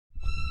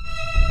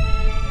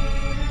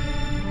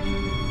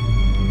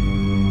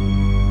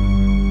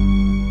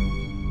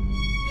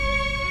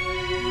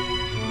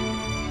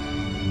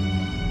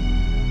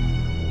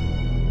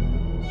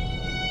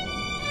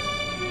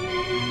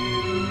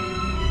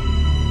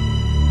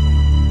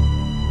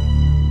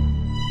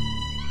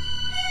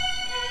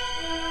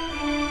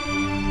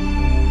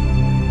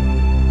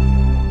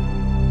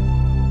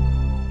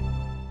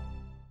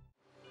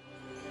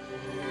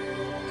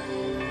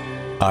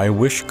I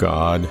wish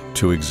God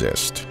to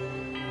exist.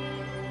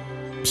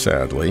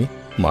 Sadly,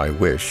 my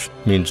wish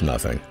means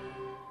nothing.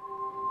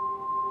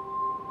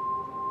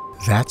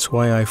 That's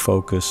why I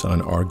focus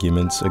on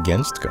arguments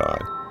against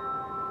God.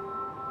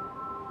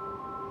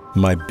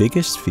 My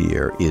biggest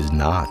fear is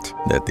not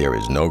that there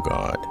is no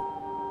God,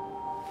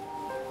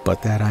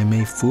 but that I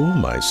may fool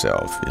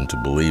myself into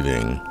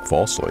believing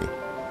falsely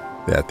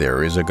that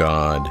there is a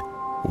God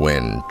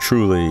when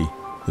truly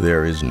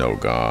there is no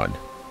God.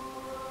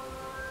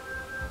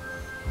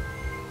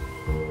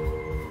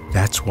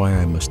 That's why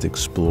I must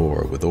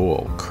explore with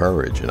all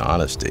courage and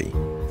honesty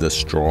the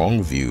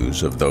strong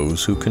views of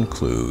those who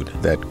conclude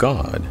that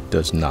God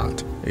does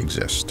not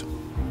exist.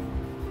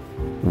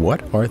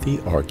 What are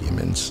the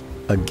arguments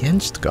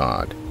against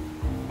God?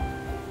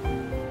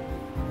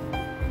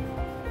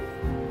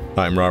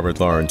 I'm Robert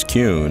Lawrence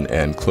Kuhn,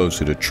 and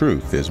Closer to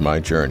Truth is my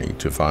journey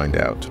to find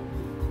out.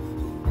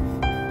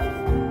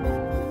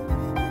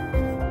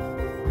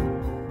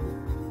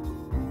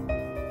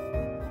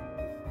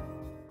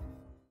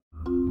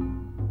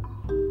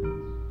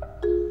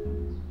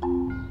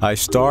 I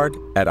start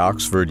at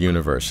Oxford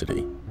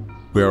University,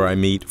 where I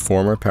meet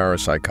former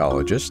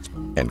parapsychologist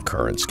and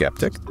current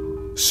skeptic,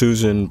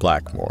 Susan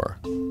Blackmore.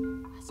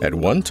 At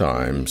one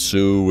time,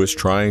 Sue was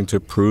trying to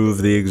prove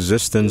the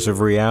existence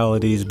of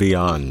realities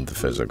beyond the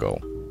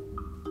physical.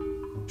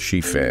 She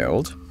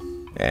failed,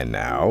 and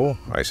now,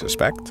 I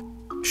suspect,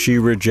 she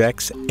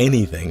rejects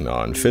anything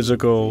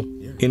non-physical,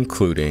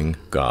 including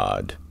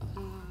God.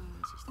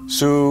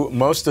 Sue,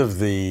 most of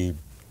the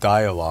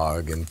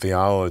dialogue in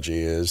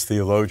theology is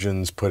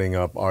theologians putting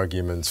up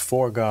arguments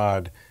for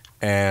God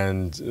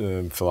and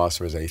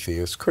philosophers,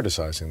 atheists,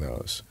 criticizing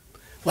those.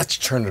 Let's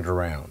turn it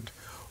around.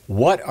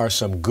 What are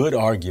some good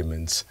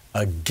arguments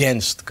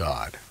against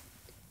God?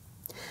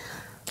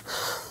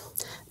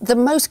 The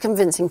most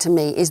convincing to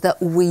me is that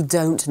we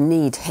don't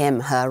need him,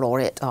 her, or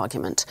it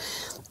argument.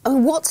 I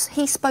mean, what's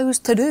he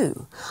supposed to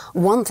do?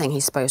 One thing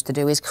he's supposed to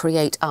do is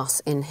create us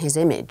in his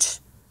image.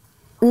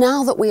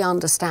 Now that we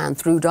understand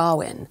through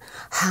Darwin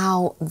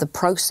how the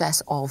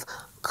process of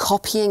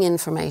copying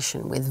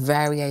information with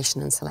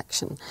variation and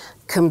selection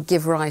can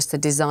give rise to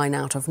design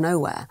out of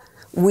nowhere,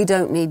 we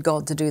don't need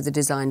God to do the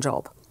design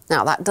job.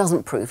 Now, that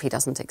doesn't prove he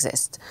doesn't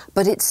exist,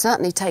 but it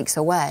certainly takes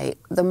away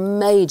the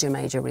major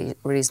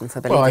reason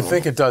for believing in him. Well, I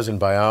think it does in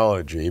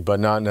biology,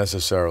 but not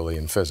necessarily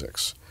in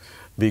physics,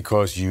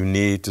 because you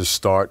need to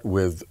start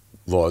with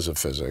laws of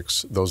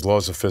physics. Those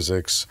laws of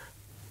physics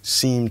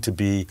seem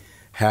to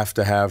have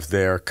to have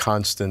their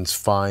constants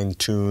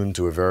fine-tuned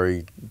to a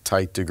very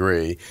tight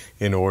degree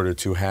in order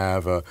to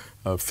have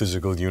a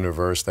physical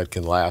universe that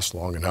can last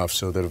long enough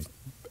so that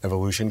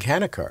evolution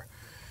can occur.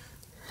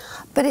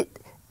 But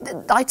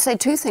I'd say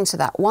two things to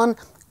that. One,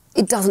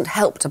 it doesn't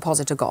help to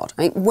posit a God.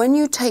 I mean, when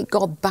you take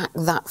God back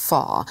that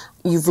far,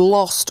 you've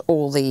lost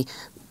all the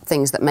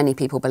things that many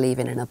people believe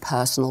in a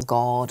personal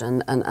God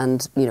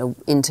and you know,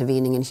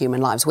 intervening in human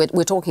lives.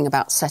 We're talking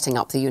about setting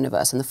up the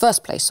universe in the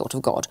first place sort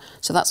of God.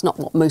 So that's not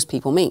what most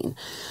people mean.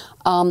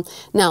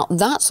 Now,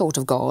 that sort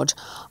of God,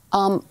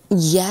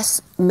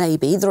 yes,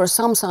 maybe. There are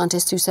some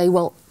scientists who say,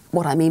 well,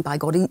 what I mean by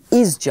God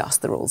is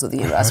just the rules of the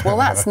universe. Well,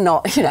 that's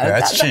not, you know...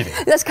 That's cheating.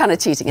 That's kind of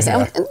cheating,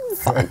 isn't it? Yeah.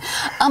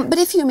 Fine. But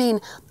if you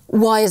mean,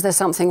 why is there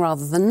something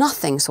rather than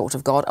nothing sort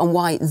of God, and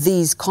why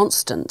these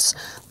constants,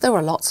 there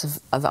are lots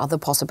of other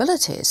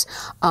possibilities.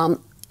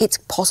 It's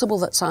possible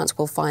that science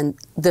will find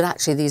that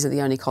actually these are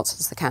the only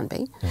constants there can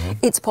be. Mm-hmm.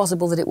 It's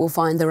possible that it will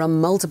find there are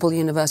multiple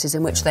universes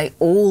in which they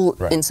all,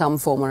 in some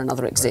form or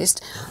another,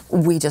 exist.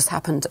 Right. We just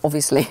happen to,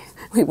 obviously,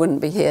 we wouldn't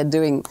be here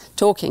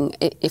talking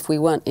if we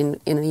weren't in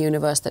a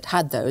universe that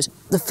had those.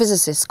 The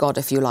physicist God,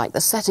 if you like,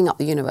 the setting up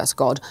the universe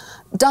God,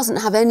 doesn't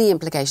have any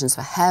implications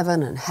for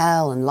heaven and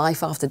hell and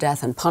life after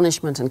death and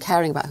punishment and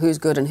caring about who's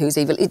good and who's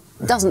evil. It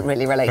doesn't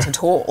really relate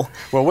at all.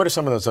 Well, what are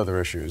some of those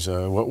other issues?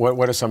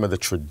 What are some of the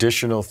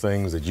traditional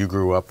things that you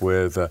grew up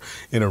with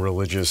in a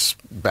religious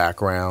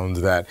background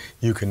that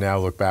you can now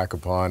look back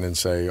upon and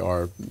say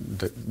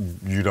that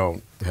you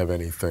don't have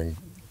anything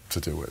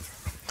to do with?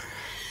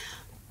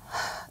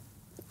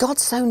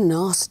 God's so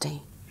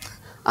nasty.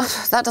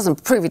 That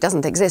doesn't prove he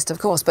doesn't exist, of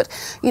course, but,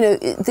 you know,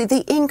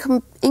 the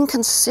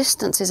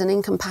inconsistencies and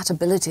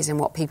incompatibilities in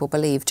what people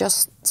believe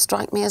just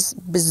strike me as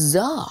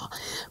bizarre.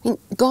 I mean,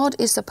 God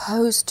is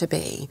supposed to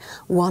be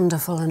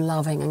wonderful and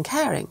loving and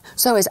caring.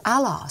 So is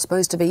Allah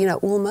supposed to be, you know,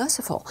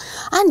 all-merciful.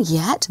 And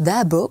yet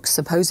their books,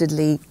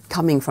 supposedly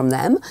coming from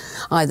them,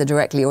 either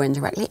directly or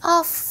indirectly,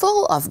 are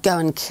full of go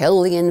and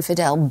kill the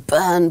infidel,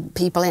 burn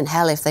people in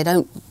hell if they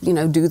don't, you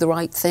know, do the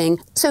right thing.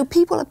 So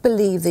people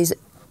believe these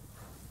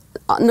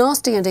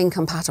nasty and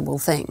incompatible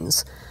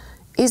things.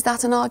 Is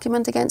that an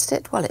argument against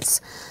it? Well,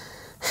 it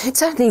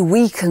certainly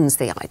weakens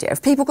the idea.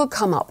 If people could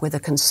come up with a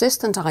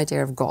consistent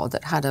idea of God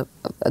that had a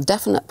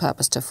definite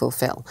purpose to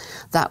fulfill,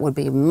 that would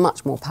be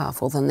much more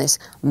powerful than this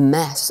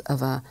mess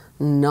of a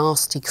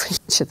nasty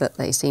creature that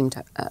they seem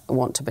to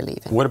want to believe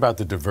in. What about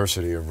the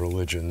diversity of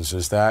religions?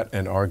 Is that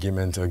an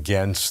argument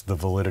against the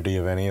validity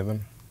of any of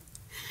them?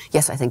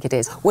 Yes, I think it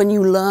is. When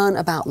you learn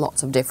about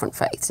lots of different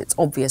faiths, it's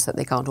obvious that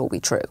they can't all be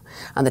true,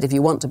 and that if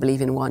you want to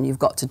believe in one, you've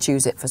got to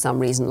choose it for some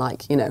reason,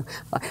 like, you know,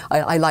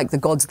 I like the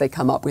gods they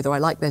come up with, or I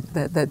like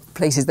the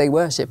places they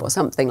worship, or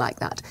something like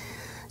that.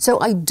 So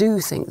I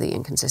do think the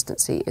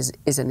inconsistency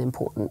is an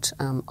important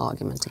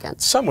argument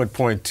against. Some would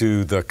point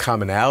to the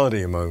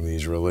commonality among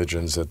these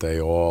religions, that they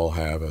all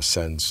have a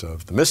sense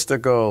of the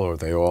mystical, or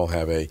they all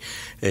have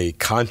a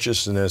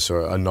consciousness,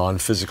 or a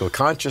non-physical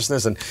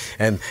consciousness,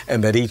 and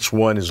that each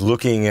one is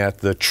looking at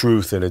the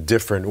truth in a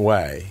different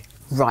way.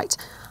 Right.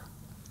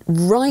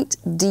 Right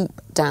deep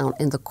down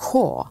in the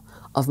core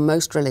of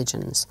most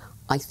religions,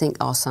 I think,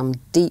 are some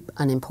deep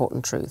and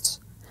important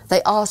truths.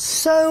 They are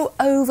so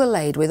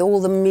overlaid with all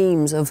the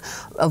memes of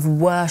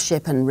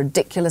worship and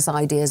ridiculous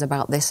ideas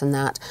about this and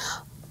that.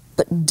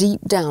 But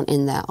deep down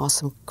in there are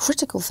some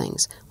critical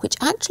things which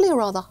actually are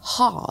rather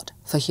hard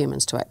for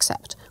humans to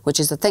accept,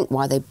 which is, I think,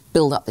 why they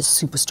build up this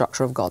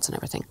superstructure of gods and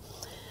everything.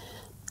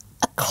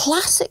 A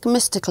classic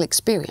mystical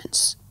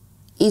experience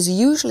is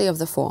usually of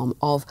the form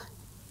of,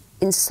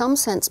 in some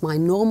sense, my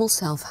normal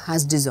self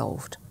has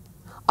dissolved.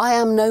 I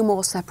am no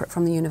more separate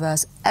from the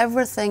universe.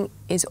 Everything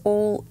is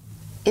all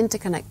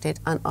interconnected,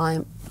 and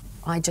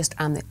I just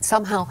am it.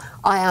 Somehow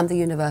I am the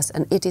universe,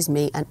 and it is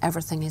me, and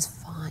everything is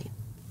fine.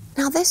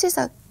 Now, this is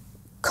a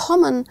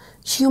common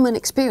human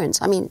experience.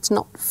 I mean, it's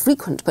not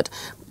frequent, but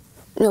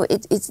you know,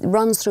 it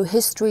runs through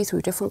history,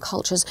 through different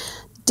cultures.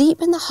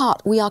 Deep in the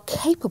heart, we are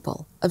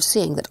capable of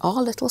seeing that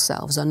our little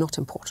selves are not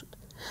important,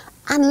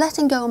 and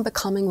letting go and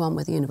becoming one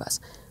with the universe.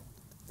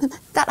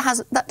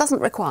 That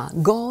doesn't require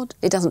God.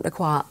 It doesn't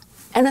require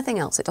anything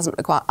else. It doesn't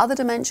require other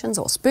dimensions,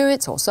 or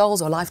spirits, or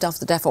souls, or life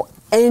after death, or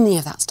any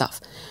of that stuff.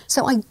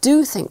 So I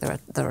do think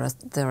there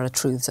are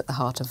truths at the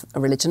heart of a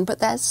religion, but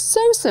they're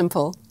so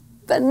simple.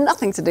 They're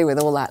nothing to do with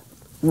all that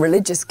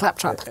religious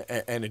claptrap.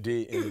 And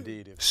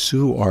indeed.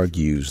 Sue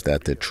argues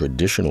that the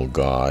traditional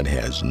God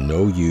has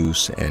no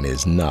use and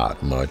is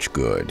not much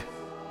good.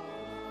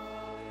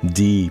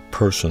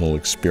 Personal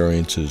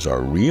experiences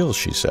are real,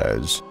 she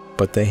says,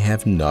 but they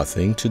have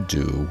nothing to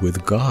do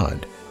with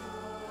God.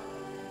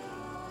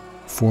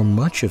 For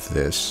much of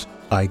this,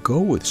 I go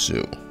with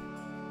Sue,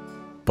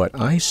 but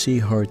I see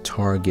her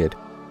target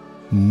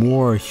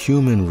more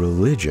human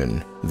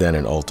religion than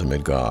an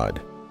ultimate God.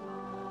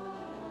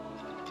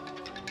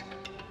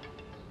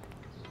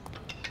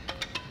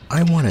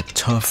 I want a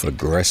tough,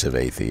 aggressive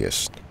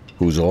atheist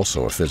who's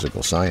also a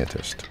physical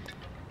scientist.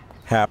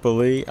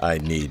 Happily, I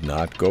need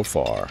not go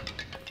far.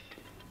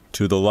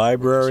 To the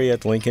library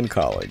at Lincoln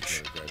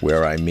College,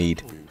 where I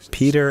meet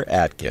Peter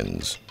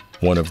Atkins,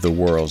 one of the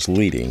world's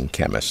leading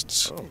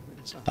chemists.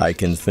 I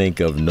can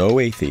think of no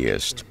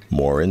atheist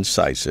more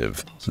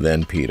incisive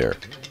than Peter.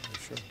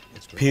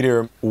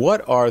 Peter,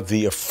 what are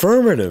the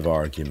affirmative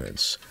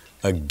arguments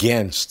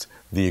against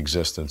the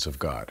existence of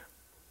God?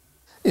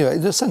 You know,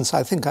 in a sense,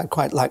 I think I'd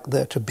quite like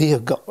there to be a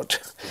God,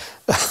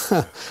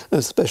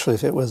 especially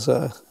if it was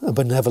a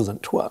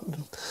benevolent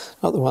one,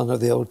 not the one of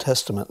the Old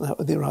Testament. That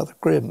would be rather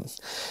grim.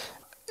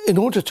 In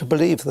order to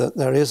believe that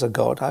there is a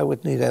God, I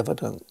would need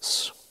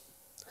evidence.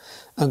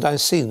 And I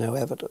see no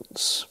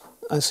evidence.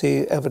 I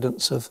see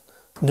evidence of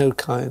no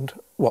kind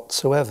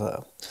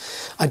whatsoever.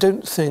 I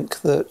don't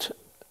think that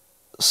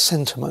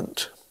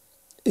sentiment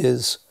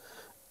is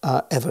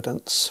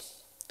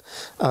evidence.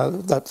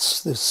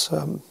 That's this,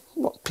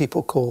 what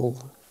people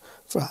call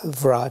a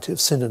variety of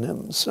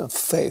synonyms of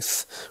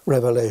faith,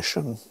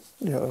 revelation,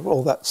 you know,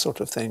 all that sort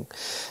of thing.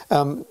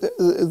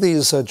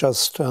 These are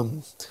just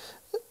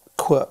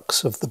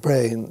quirks of the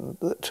brain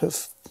that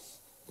have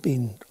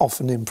been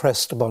often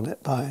impressed upon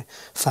it by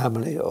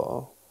family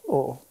or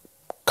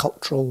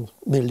cultural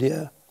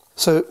milieu.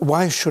 So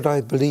why should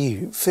I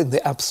believe, in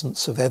the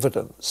absence of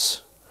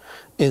evidence,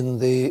 in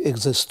the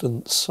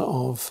existence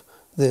of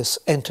this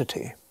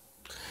entity?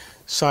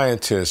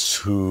 Scientists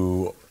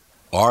who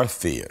are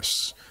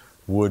theists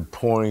would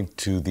point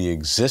to the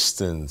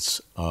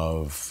existence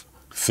of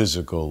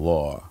physical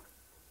law,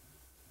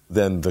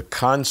 then the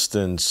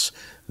constants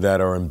that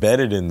are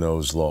embedded in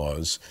those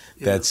laws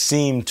that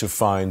seem to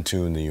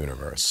fine-tune the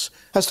universe.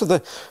 As to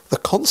the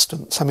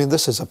constants, I mean,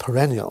 this is a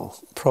perennial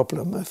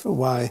problem.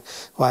 Why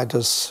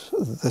does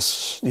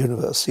this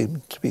universe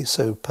seem to be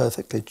so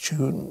perfectly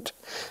tuned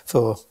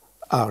for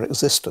our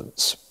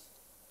existence?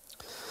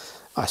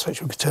 I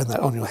suppose you could turn that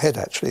on your head,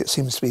 actually. It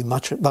seems to be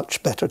much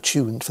better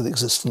tuned for the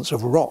existence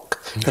of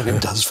rock than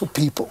it does for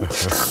people.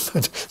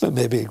 but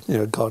maybe, you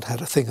know, God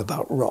had a thing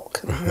about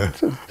rock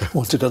and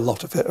wanted a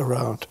lot of it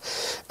around.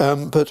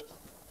 But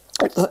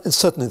it's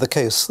certainly the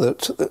case that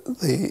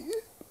the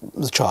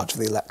charge of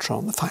the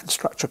electron, the fine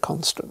structure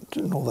constant,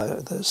 and all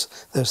those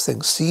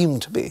things seem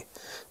to be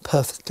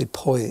perfectly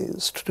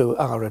poised to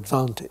our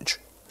advantage.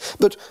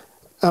 But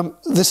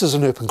this is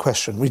an open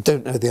question. We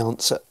don't know the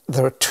answer.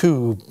 There are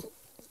two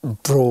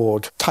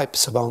broad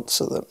types of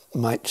answer that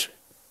might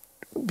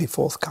be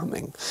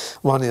forthcoming.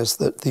 One is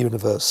that the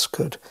universe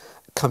could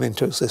come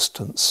into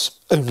existence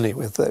only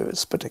with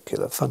those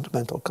particular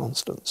fundamental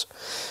constants.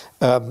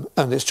 And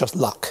it's just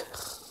luck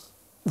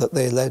that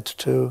they led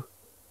to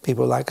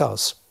people like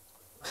us.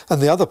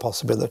 And the other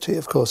possibility,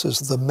 of course, is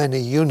the many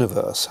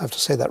universe. I have to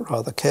say that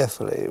rather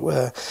carefully,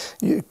 where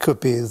it could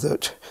be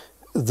that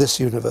this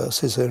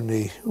universe is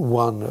only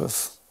one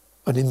of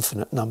an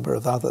infinite number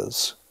of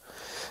others.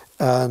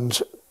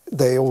 And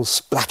they all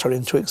splatter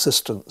into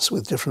existence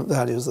with different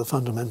values of the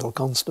fundamental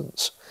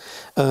constants.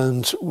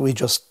 And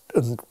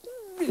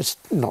it's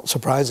not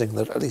surprising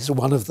that at least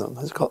one of them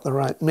has got the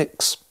right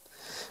mix.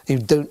 You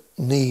don't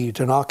need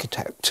an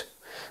architect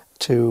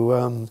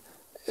to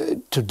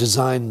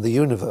design the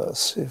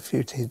universe if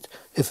you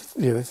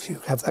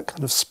have that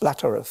kind of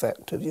splatter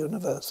effect of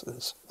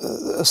universes.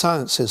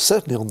 Science is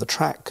certainly on the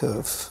track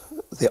of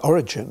the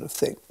origin of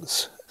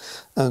things,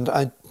 and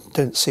I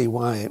don't see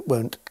why it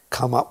won't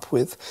come up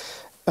with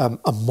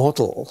a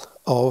model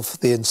of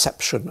the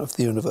inception of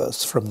the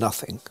universe from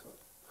nothing.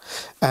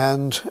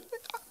 And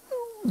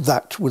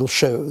that will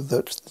show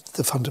that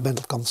the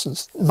fundamental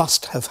constants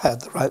must have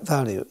had the right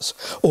values,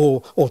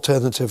 or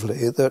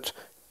alternatively that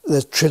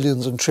there's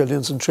trillions and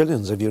trillions and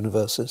trillions of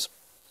universes.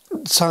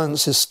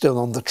 Science is still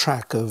on the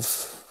track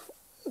of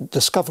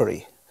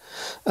discovery,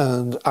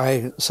 and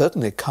I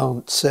certainly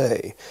can't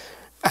say,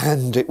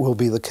 and it will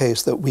be the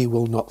case that we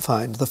will not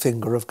find the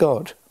finger of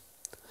God.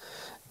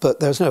 But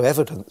there's no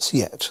evidence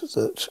yet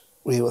that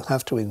we will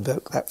have to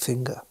invoke that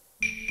finger.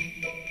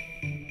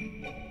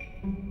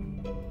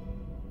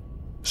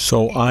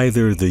 So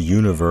either the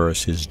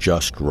universe is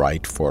just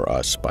right for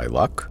us by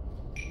luck,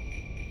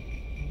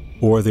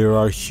 or there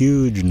are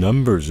huge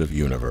numbers of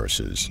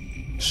universes,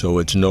 so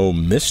it's no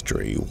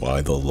mystery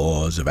why the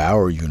laws of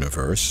our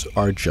universe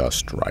are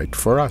just right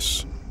for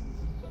us.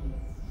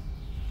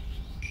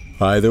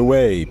 Either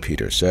way,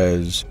 Peter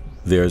says,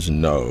 there's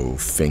no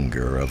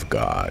finger of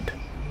God.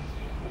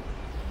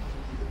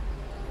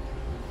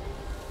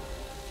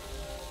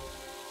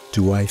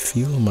 Do I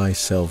feel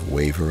myself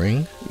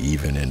wavering,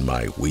 even in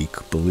my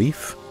weak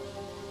belief?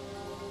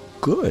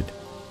 Good.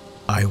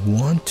 I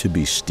want to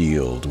be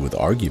steeled with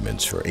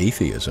arguments for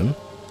atheism,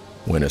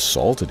 when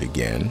assaulted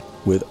again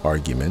with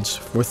arguments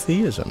for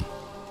theism.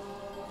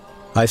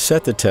 I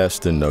set the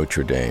test in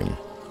Notre Dame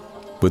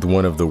with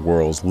one of the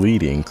world's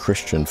leading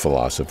Christian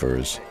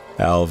philosophers,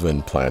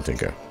 Alvin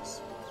Plantinga.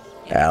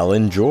 Al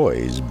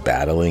enjoys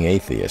battling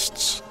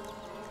atheists,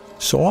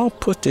 so I'll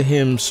put to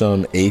him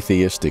some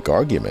atheistic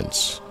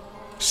arguments,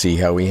 see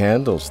how he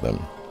handles them.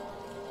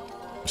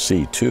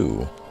 See,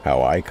 too,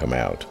 how I come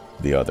out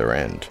the other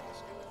end.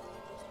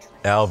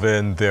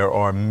 Alvin, there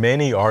are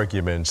many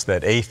arguments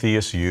that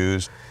atheists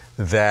use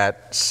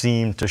that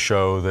seem to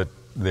show that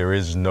there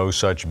is no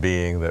such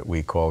being that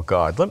we call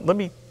God. Let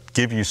me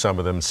give you some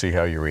of them and see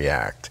how you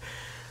react.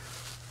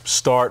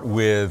 Start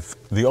with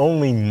the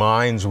only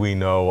minds we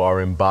know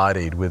are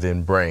embodied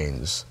within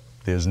brains.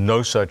 There's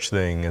no such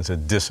thing as a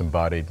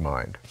disembodied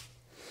mind.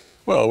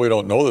 Well, we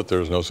don't know that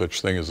there's no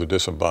such thing as a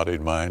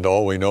disembodied mind.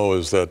 All we know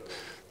is that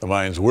the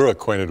minds we're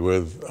acquainted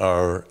with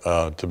are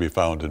to be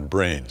found in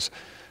brains.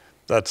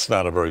 That's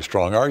not a very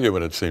strong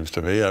argument, it seems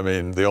to me. I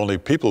mean, the only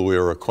people we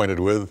are acquainted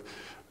with,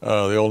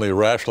 the only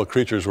rational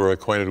creatures we're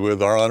acquainted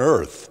with are on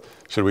Earth.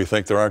 Should we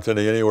think there aren't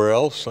any anywhere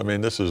else? I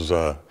mean, this is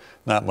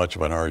not much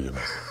of an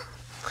argument.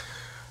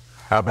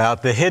 How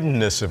about the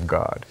hiddenness of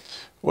God?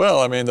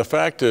 Well, I mean, the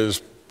fact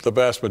is the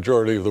vast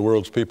majority of the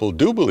world's people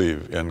do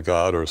believe in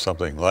God or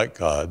something like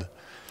God.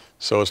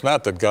 So it's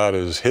not that God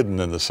is hidden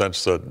in the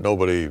sense that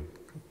nobody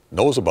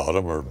knows about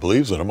him or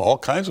believes in him. All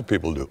kinds of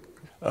people do.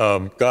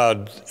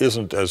 God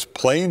isn't as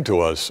plain to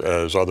us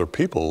as other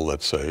people,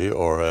 let's say,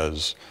 or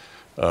as,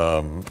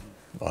 I don't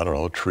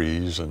know,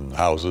 trees and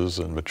houses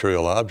and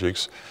material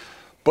objects.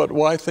 But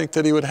why think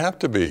that he would have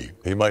to be?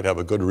 He might have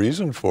a good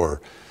reason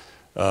for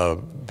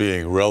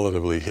being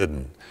relatively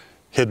hidden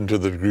to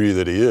the degree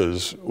that he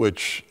is,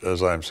 which,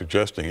 as I'm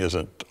suggesting,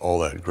 isn't all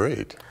that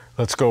great.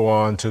 Let's go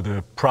on to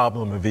the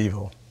problem of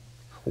evil.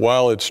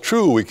 While it's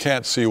true we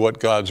can't see what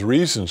God's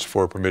reasons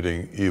for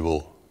permitting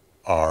evil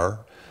are,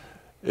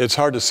 it's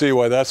hard to see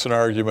why that's an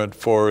argument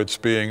for its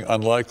being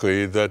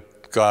unlikely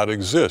that God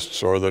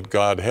exists, or that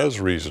God has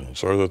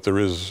reasons, or that there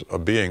is a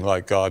being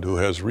like God who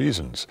has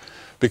reasons.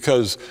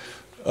 Because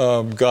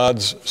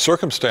God's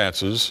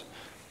circumstances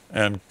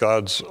and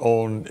God's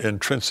own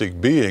intrinsic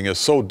being is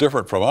so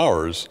different from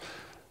ours,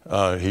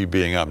 he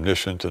being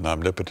omniscient and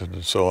omnipotent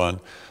and so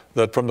on,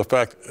 that from the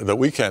fact that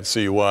we can't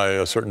see why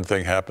a certain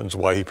thing happens,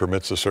 why he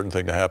permits a certain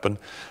thing to happen,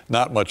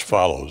 not much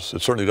follows.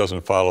 It certainly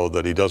doesn't follow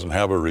that he doesn't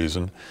have a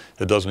reason.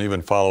 It doesn't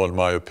even follow, in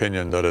my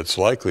opinion, that it's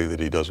likely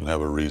that he doesn't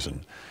have a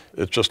reason.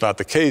 It's just not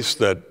the case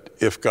that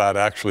if God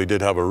actually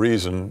did have a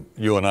reason,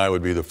 you and I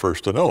would be the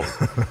first to know.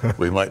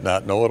 We might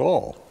not know at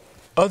all.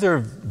 Other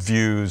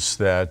views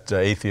that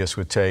atheists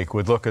would take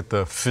would look at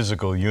the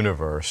physical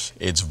universe.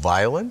 It's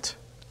violent,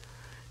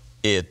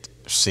 it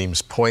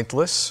seems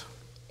pointless,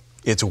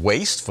 it's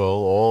wasteful,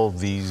 all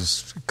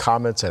these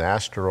comets and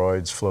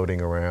asteroids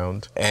floating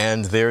around,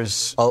 and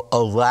there's a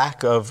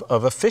lack of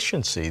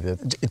efficiency.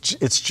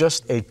 It's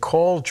just a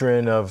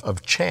cauldron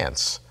of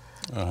chance.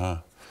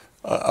 A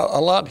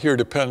lot here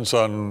depends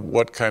on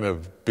what kind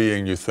of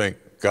being you think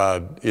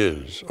God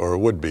is or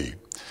would be.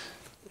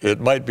 It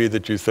might be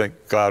that you think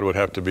God would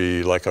have to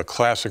be like a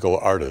classical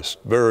artist,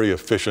 very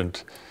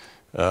efficient,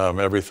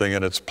 everything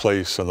in its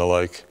place and the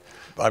like.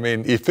 I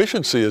mean,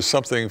 efficiency is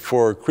something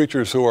for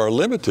creatures who are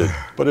limited,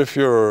 but if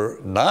you're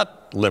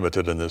not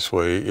limited in this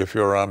way, if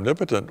you're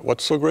omnipotent,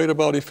 what's so great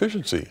about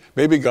efficiency?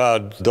 Maybe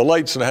God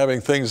delights in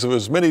having things of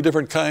as many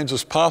different kinds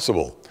as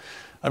possible.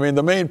 I mean,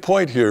 the main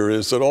point here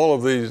is that all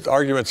of these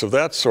arguments of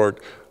that sort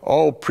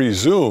all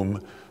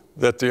presume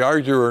that the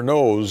arguer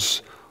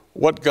knows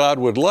what God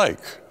would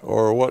like,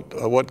 or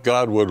what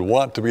God would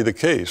want to be the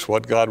case,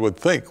 what God would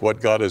think,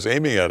 what God is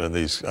aiming at in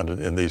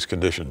these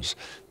conditions.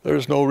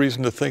 There's no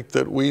reason to think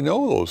that we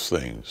know those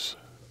things.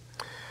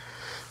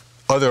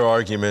 Other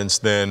arguments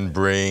then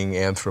bring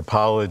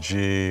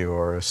anthropology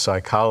or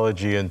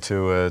psychology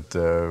into it,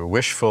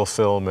 wish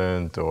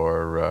fulfillment,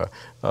 or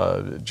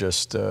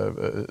just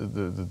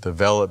the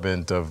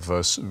development of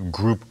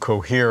group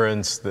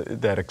coherence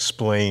that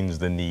explains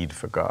the need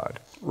for God.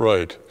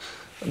 Right.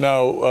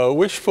 Now,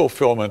 wish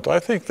fulfillment, I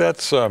think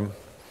that's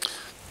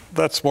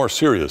more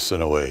serious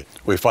in a way.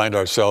 We find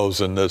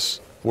ourselves in this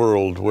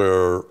world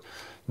where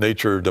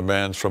nature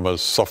demands from us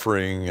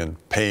suffering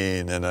and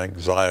pain and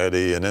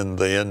anxiety, and in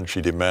the end she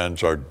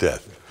demands our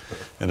death.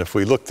 And if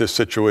we looked this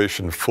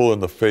situation full in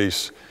the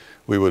face,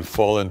 we would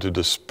fall into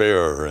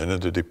despair and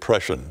into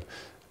depression,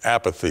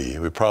 apathy.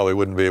 We probably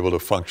wouldn't be able to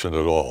function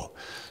at all.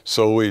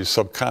 So we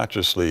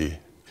subconsciously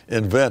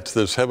invent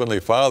this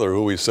Heavenly Father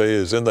who we say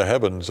is in the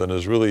heavens and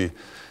is really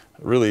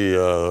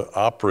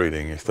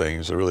operating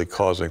things, really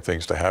causing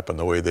things to happen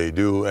the way they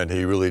do, and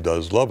He really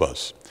does love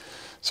us.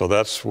 So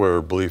that's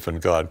where belief in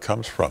God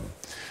comes from.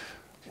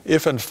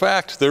 If in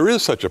fact there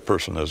is such a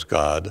person as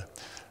God,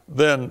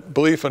 then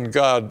belief in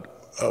God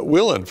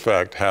will in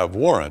fact have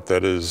warrant.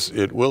 That is,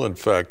 it will in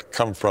fact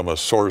come from a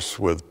source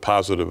with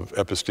positive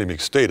epistemic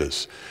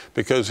status,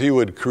 because He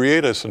would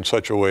create us in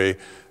such a way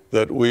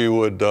that we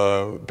would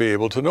be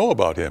able to know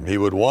about Him. He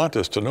would want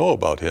us to know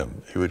about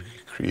Him. He would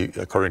create,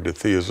 according to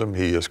theism,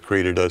 He has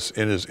created us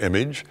in His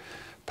image.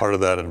 Part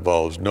of that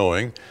involves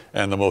knowing,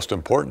 and the most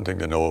important thing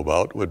to know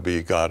about would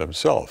be God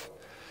Himself.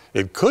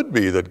 It could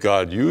be that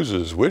God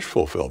uses wish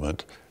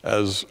fulfillment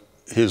as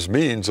His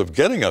means of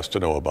getting us to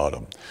know about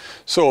Him.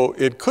 So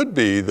it could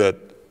be that,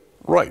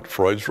 right,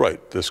 Freud's right,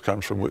 this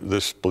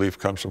belief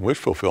comes from wish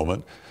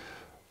fulfillment,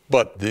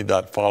 but need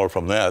not follow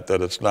from that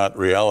it's not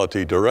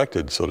reality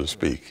directed, so to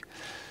speak.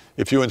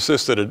 If you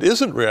insist that it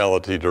isn't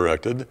reality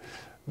directed,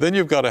 then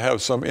you've got to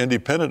have some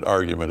independent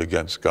argument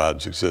against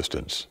God's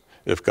existence.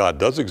 If God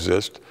does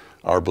exist,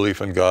 our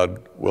belief in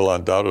God will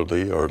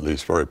undoubtedly, or at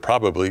least very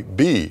probably,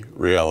 be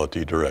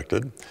reality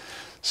directed.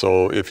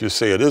 So if you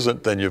say it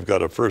isn't, then you've got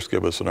to first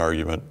give us an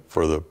argument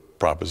for the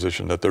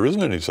proposition that there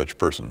isn't any such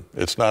person.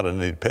 It's not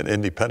an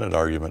independent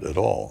argument at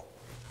all.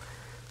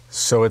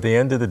 So at the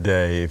end of the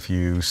day, if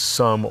you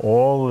sum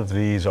all of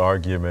these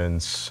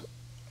arguments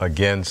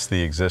against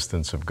the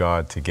existence of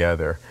God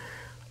together,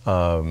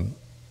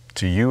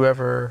 do you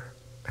ever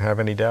have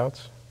any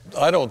doubts?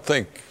 I don't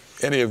think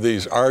any of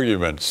these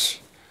arguments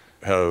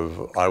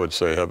I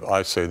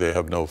say they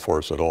have no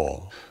force at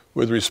all.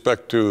 With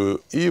respect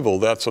to evil,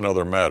 that's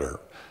another matter.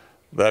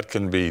 That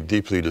can be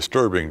deeply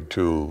disturbing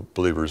to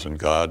believers in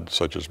God,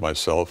 such as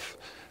myself.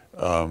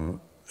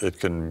 It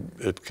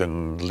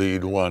can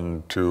lead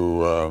one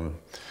to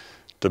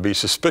be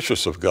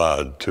suspicious of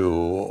God,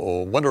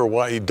 to wonder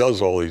why He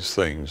does all these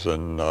things,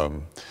 and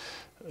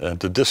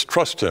to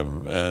distrust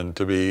Him, and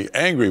to be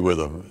angry with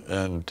Him,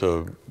 and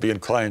to be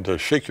inclined to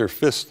shake your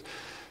fist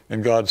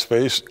in God's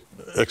face,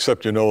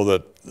 except you know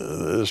that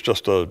it's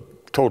just a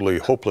totally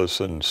hopeless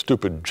and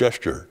stupid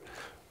gesture.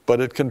 But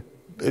it can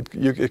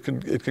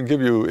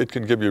give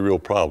you real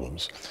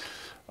problems.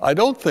 I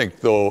don't think,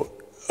 though,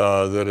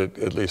 that it,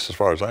 at least as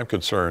far as I'm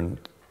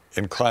concerned,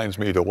 inclines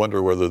me to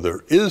wonder whether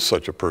there is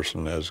such a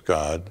person as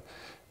God.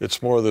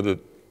 It's more that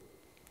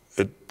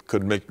it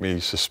could make me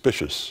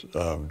suspicious,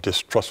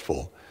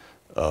 distrustful,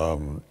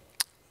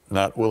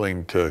 not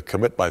willing to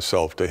commit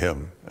myself to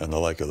Him and the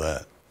like of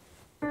that.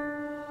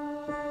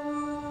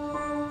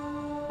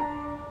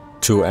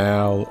 To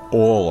Al,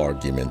 all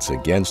arguments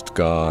against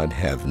God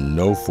have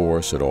no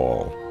force at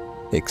all,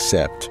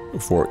 except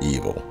for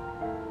evil.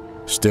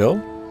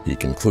 Still, he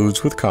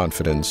concludes with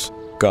confidence,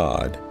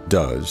 God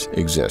does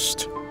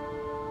exist.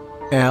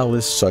 Al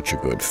is such a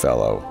good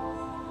fellow.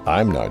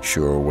 I'm not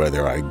sure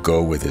whether I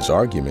go with his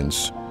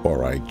arguments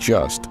or I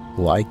just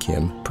like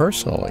him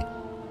personally.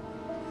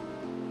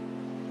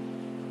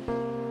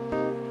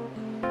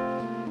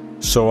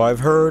 So I've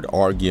heard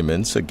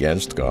arguments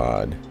against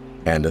God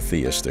and a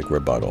theistic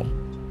rebuttal.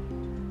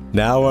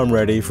 Now I'm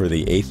ready for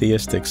the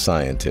atheistic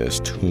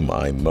scientist whom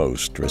I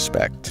most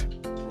respect.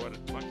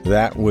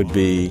 That would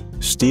be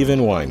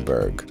Steven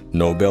Weinberg,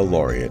 Nobel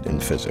laureate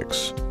in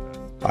physics.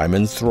 I'm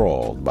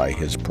enthralled by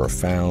his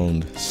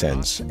profound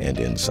sense and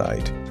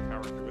insight.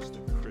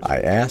 I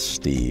asked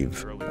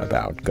Steve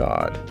about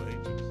God.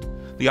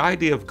 The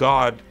idea of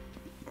God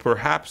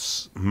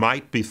perhaps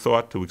might be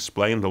thought to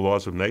explain the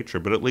laws of nature,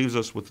 but it leaves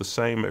us with the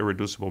same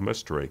irreducible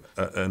mystery.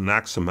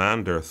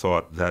 Anaximander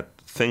thought that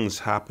things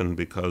happen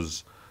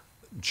because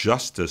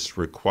justice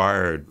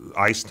required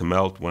ice to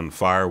melt when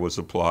fire was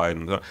applied.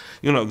 And,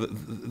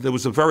 there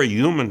was a very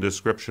human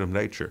description of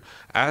nature.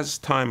 As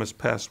time has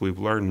passed, we've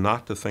learned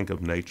not to think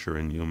of nature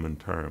in human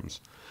terms.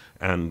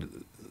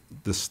 And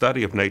the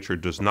study of nature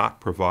does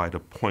not provide a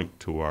point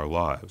to our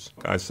lives.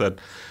 I said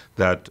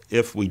that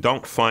if we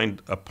don't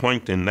find a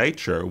point in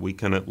nature, we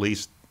can at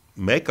least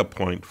make a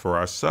point for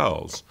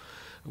ourselves.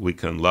 We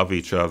can love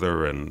each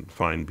other and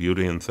find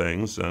beauty in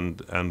things.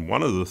 And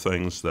one of the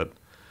things that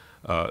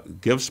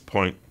gives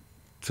point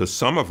to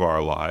some of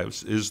our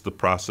lives is the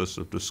process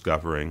of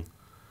discovering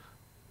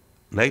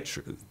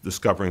nature,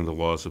 discovering the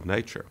laws of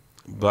nature.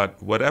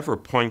 But whatever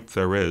point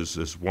there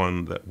is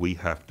one that we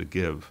have to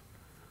give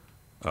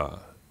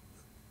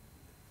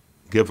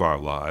our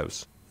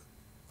lives.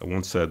 I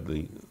once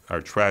said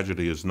our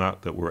tragedy is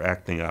not that we're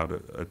acting out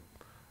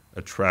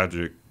a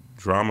tragic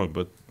drama,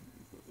 but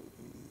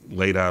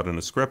laid out in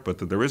a script, but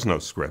that there is no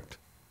script.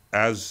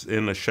 As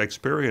in a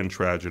Shakespearean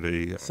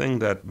tragedy, the thing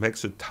that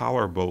makes it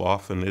tolerable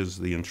often is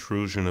the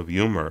intrusion of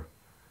humor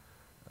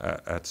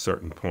at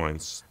certain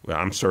points. Well,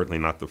 I'm certainly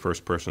not the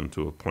first person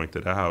to have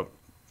pointed out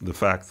the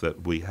fact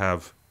that we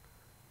have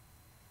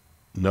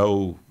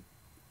no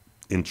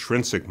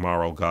intrinsic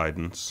moral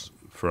guidance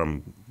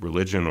from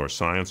religion or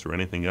science or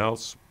anything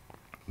else.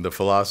 The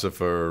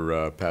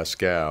philosopher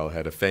Pascal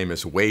had a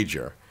famous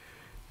wager,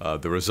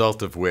 the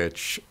result of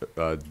which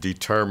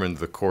determined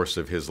the course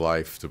of his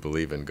life to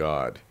believe in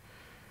God.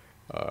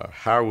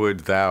 How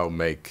would thou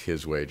make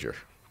his wager?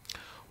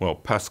 Well,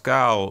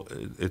 Pascal,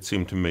 it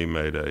seemed to me,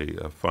 made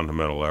a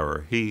fundamental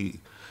error. The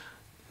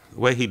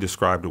way he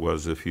described it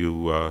was if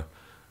you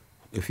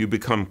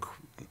become,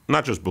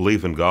 not just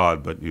believe in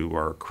God, but you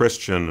are a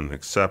Christian and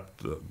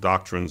accept the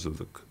doctrines of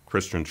the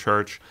Christian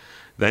church,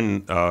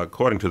 then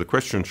according to the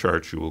Christian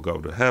church, you will go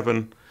to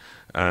heaven.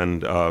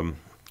 And on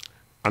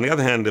the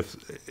other hand,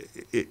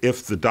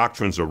 if the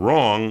doctrines are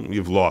wrong,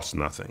 you've lost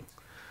nothing.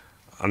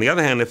 On the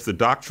other hand, if the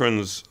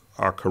doctrines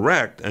are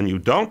correct and you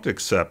don't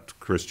accept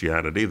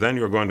Christianity, then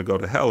you're going to go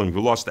to hell and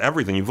you've lost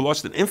everything. You've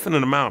lost an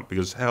infinite amount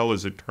because hell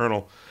is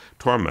eternal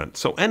torment.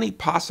 So any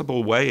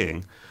possible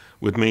weighing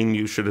would mean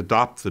you should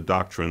adopt the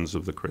doctrines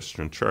of the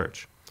Christian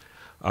church.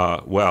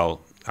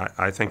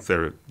 I think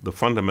the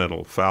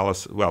fundamental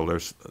fallacy,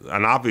 there's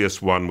an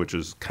obvious one, which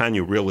is, can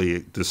you really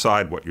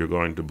decide what you're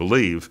going to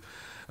believe?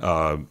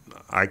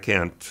 I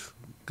can't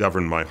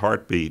govern my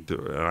heartbeat.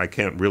 I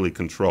can't really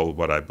control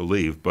what I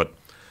believe, but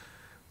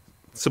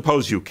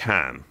suppose you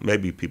can.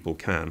 Maybe people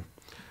can.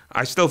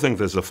 I still think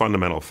there's a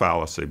fundamental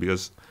fallacy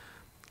because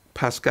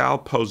Pascal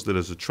posed it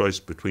as a choice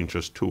between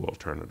just two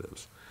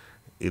alternatives.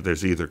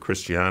 There's either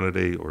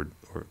Christianity or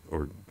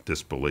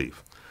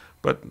disbelief.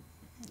 But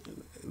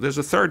there's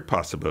a third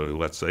possibility,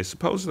 let's say.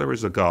 Suppose there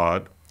is a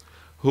God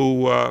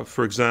who,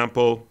 for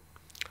example,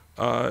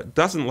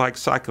 doesn't like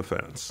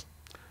sycophants,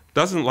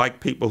 doesn't like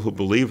people who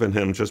believe in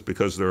him just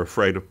because they're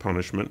afraid of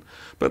punishment,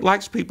 but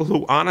likes people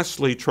who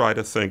honestly try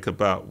to think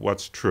about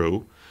what's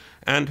true,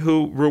 and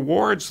who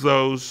rewards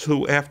those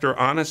who, after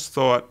honest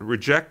thought,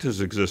 reject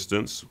his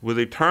existence with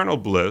eternal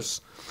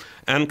bliss,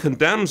 and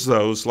condemns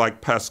those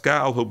like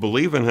Pascal who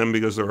believe in him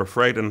because they're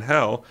afraid in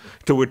hell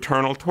to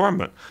eternal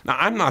torment. Now,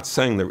 I'm not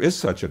saying there is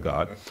such a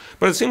God,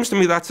 but it seems to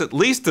me that's at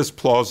least as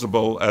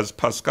plausible as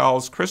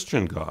Pascal's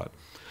Christian God.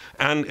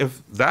 And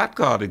if that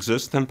God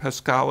exists, then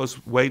Pascal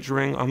is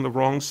wagering on the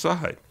wrong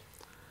side.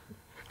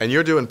 And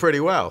you're doing pretty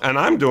well. And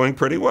I'm doing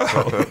pretty well.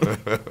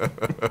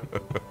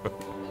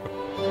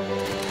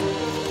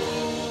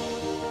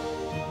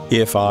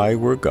 If I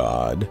were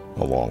God,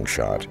 a long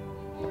shot,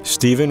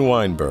 Steven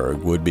Weinberg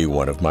would be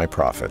one of my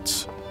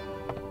prophets.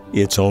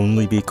 It's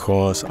only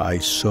because I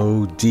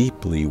so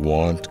deeply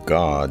want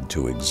God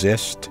to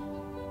exist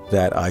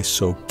that I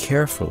so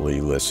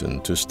carefully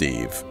listen to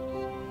Steve.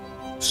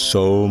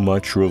 So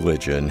much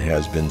religion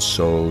has been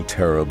so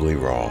terribly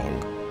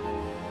wrong.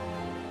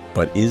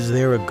 But is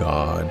there a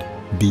God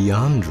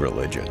beyond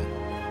religion?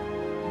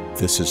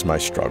 This is my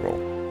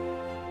struggle.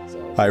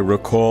 I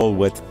recall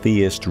what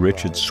theist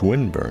Richard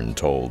Swinburne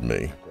told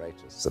me.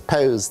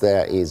 Suppose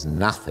there is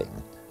nothing.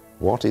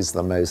 What is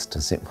the most,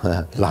 as it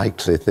were,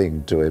 likely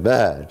thing to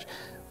emerge?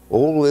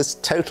 All this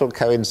total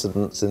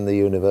coincidence in the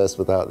universe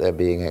without there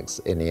being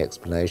any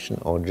explanation,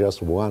 or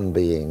just one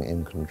being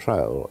in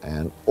control?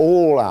 And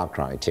all our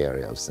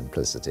criteria of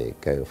simplicity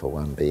go for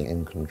one being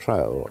in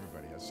control.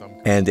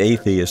 And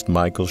atheist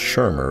Michael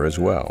Shermer as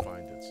well.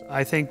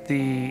 I think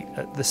the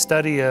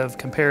study of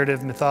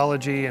comparative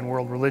mythology and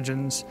world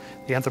religions,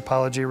 the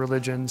anthropology of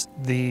religions,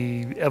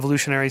 the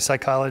evolutionary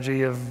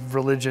psychology of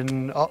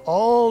religion,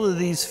 all of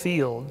these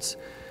fields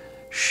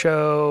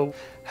show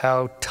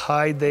how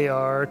tied they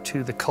are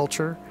to the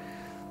culture,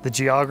 the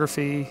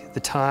geography,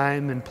 the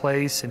time and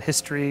place and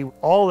history.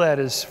 All that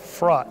is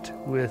fraught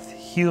with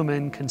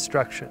human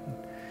construction.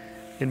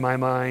 In my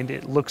mind,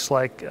 it looks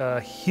like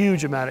a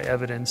huge amount of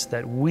evidence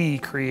that we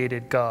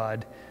created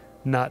God,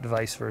 not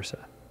vice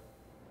versa.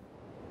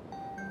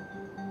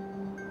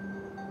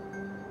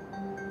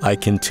 I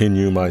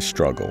continue my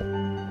struggle.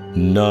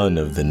 None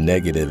of the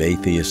negative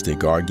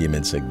atheistic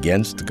arguments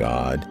against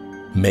God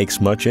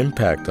makes much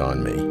impact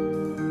on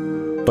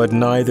me, but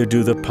neither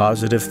do the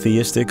positive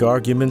theistic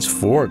arguments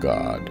for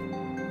God.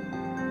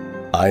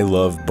 I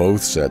love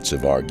both sets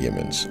of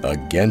arguments,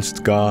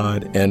 against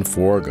God and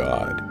for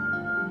God,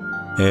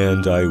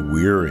 and I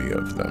weary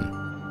of them.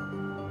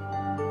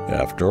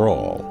 After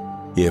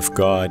all, if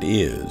God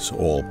is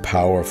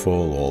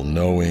all-powerful,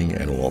 all-knowing,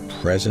 and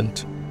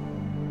all-present,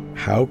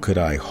 how could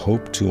I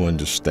hope to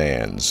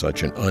understand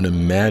such an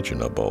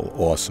unimaginable,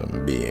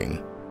 awesome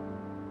being?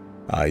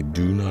 I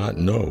do not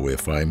know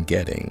if I'm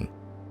getting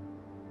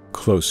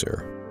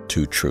closer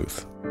to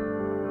truth.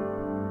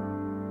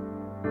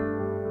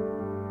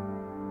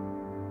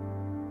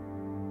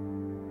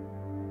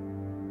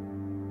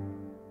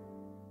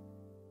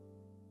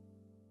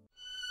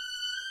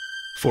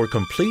 For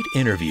complete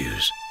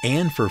interviews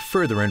and for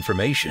further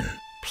information,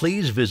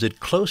 please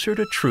visit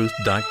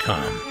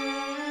closertotruth.com.